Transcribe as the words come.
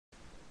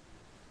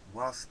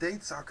While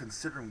states are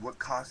considering what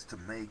costs to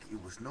make,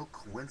 it was no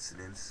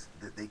coincidence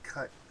that they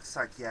cut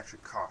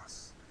psychiatric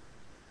costs.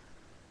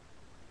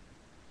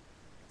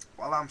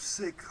 While I'm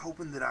sick,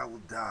 hoping that I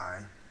will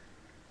die,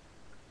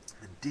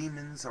 the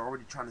demons are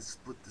already trying to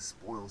split the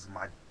spoils of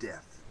my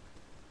death.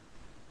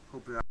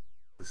 Hoping I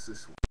miss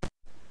this one.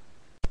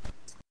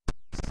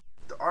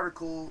 The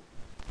article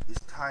is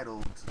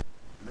titled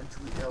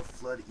Mentally Ill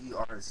Flood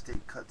ER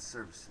Estate Cut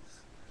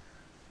Services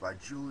by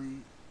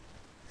Julie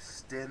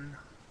Stenhuisen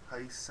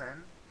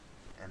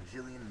and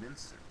Gillian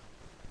Minson.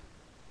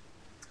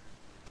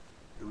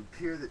 It would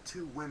appear that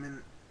two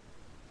women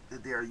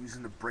that they are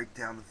using to break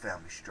down the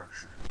family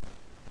structure.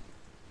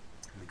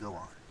 Let me go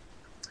on.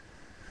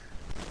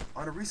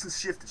 On a recent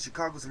shift at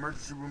Chicago's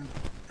emergency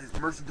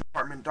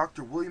department,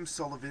 Dr. William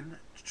Sullivan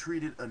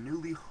treated a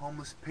newly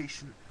homeless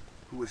patient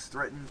who was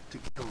threatened to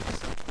kill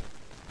himself.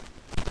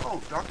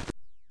 Oh, Dr.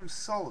 William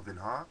Sullivan,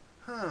 huh?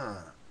 Huh.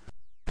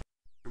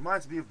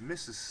 Reminds me of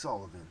Mrs.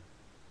 Sullivan.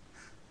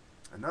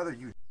 Another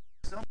you.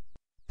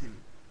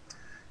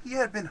 He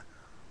had been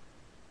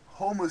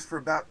homeless for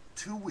about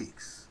 2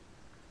 weeks.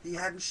 He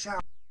hadn't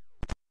showered.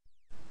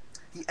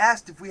 He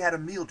asked if we had a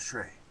meal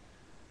tray.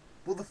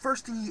 Well, the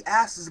first thing he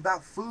asks is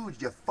about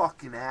food, you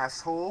fucking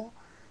asshole.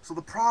 So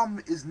the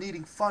problem is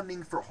needing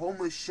funding for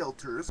homeless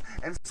shelters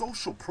and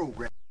social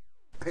programs.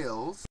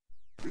 Pills.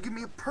 You give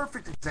me a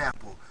perfect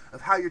example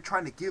of how you're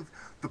trying to give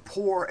the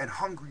poor and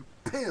hungry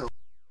pills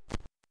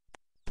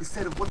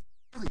instead of what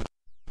really need,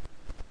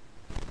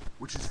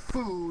 which is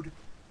food,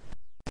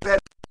 better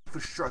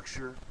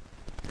infrastructure,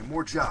 and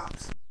more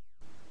jobs.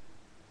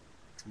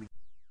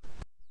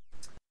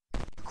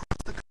 Across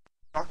the country,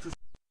 doctors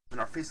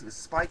are facing a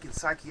spike in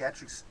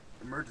psychiatric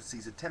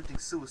emergencies, attempting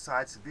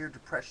suicide, severe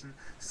depression,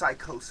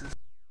 psychosis.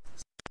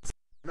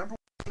 Number one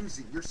things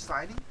that you're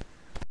citing: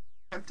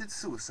 attempted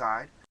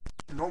suicide,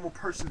 a normal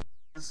person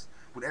does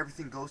when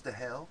everything goes to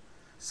hell;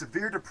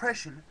 severe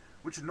depression,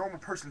 which a normal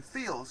person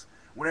feels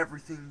when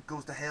everything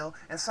goes to hell;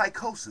 and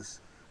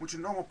psychosis, which a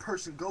normal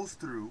person goes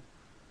through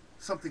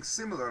something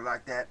similar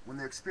like that when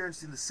they're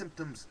experiencing the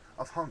symptoms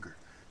of hunger.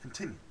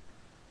 Continue.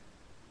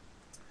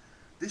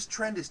 This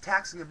trend is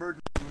taxing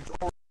emergency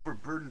rooms,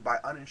 overburdened by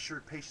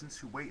uninsured patients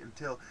who wait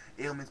until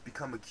ailments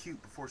become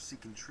acute before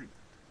seeking treatment.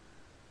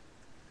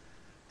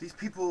 These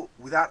people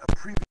without a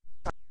previous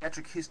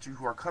psychiatric history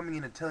who are coming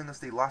in and telling us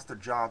they lost their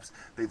jobs,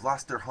 they've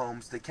lost their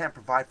homes, they can't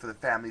provide for their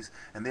families,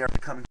 and they are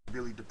becoming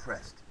severely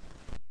depressed.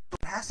 So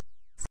it has to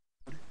be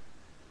food,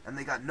 and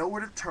they got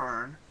nowhere to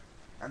turn,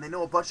 and they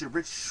know a bunch of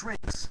rich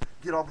shrinks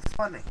get all the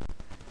funding.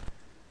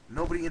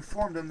 Nobody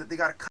informed them that they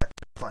got to cut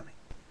funding.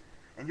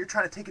 And you're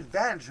trying to take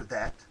advantage of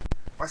that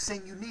by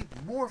saying you need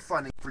more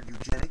funding for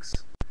eugenics,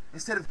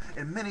 instead of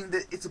admitting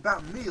that it's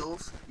about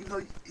meals, even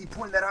though he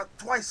pointed that out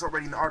twice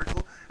already in the article,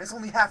 and it's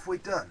only halfway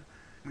done.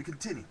 We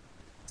continue.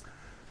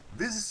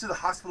 Visits to the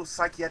hospital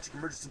psychiatric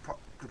emergency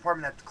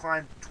department have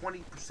declined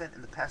 20%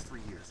 in the past 3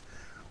 years.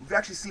 We've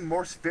actually seen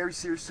more very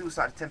serious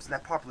suicide attempts in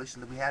that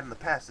population than we had in the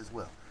past as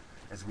well,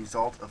 as a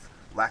result of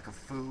lack of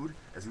food,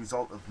 as a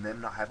result of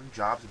them not having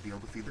jobs and being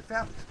able to feed their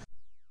families.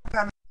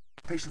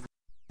 Patients with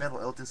mental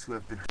illness who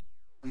have been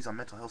hurt on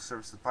mental health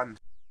services find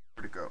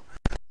where to go.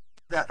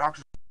 That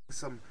doctors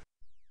some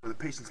where the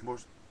patient's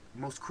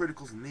most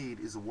critical need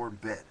is a warm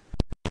bed.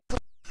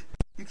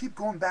 You keep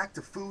going back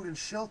to food and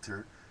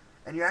shelter,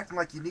 and you're acting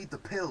like you need the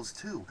pills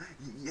too.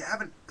 You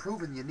haven't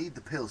proven you need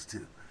the pills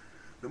too.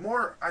 The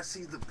more I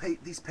see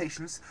these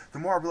patients, the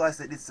more I realize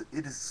that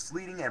it is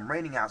sleeting and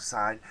raining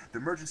outside. The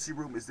emergency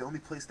room is the only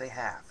place they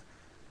have.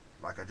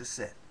 Like I just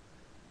said.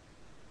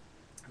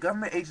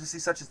 Government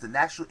agencies such as the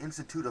National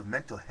Institute of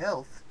Mental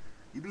Health,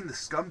 you mean the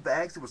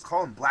scumbags that was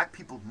calling black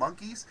people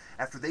monkeys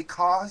after they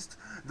caused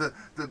the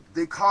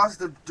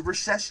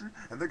recession,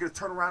 and they're going to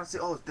turn around and say,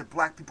 oh, the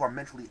black people are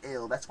mentally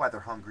ill, that's why they're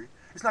hungry.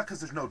 It's not because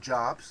there's no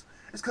jobs.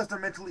 It's because they're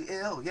mentally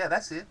ill. Yeah,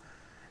 that's it.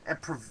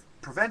 And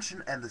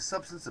Prevention and the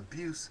Substance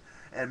Abuse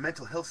and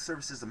Mental Health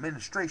Services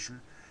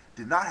Administration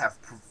did not have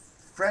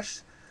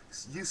fresh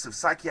use of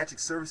psychiatric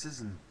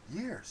services in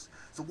years.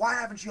 So why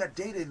haven't you had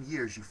data in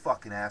years, you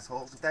fucking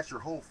assholes, if that's your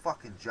whole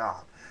fucking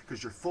job?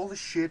 Because you're full of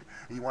shit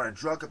and you want to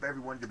drug up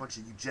everyone, you're a bunch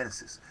of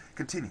eugenicists.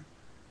 Continue.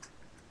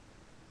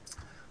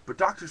 But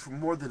doctors from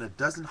more than a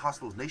dozen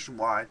hospitals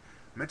nationwide,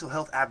 mental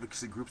health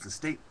advocacy groups, and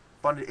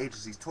state-funded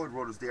agencies told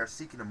Reuters they are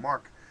seeking a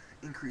marked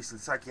increase in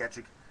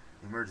psychiatric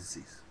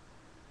emergencies.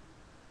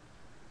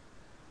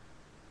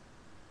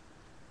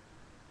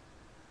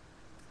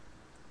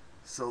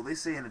 So they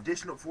say an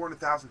additional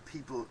 400,000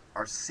 people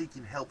are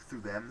seeking help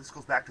through them. This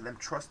goes back to them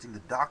trusting the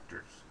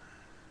doctors.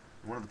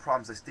 One of the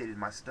problems I stated in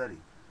my study.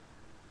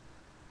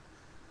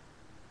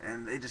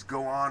 And they just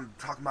go on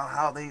talking about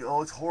how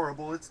it's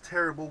horrible, it's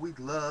terrible, we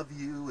love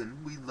you,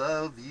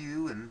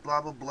 and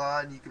blah, blah, blah,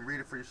 and you can read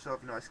it for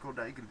yourself. I scroll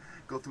down, you can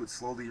go through it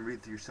slowly and read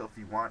it to yourself if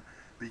you want,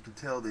 but you can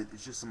tell that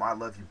it's just some I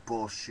love you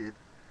bullshit,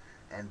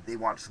 and they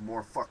want some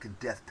more fucking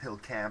death pill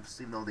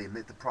camps, even though they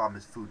admit the problem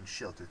is food and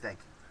shelter. Thank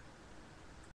you.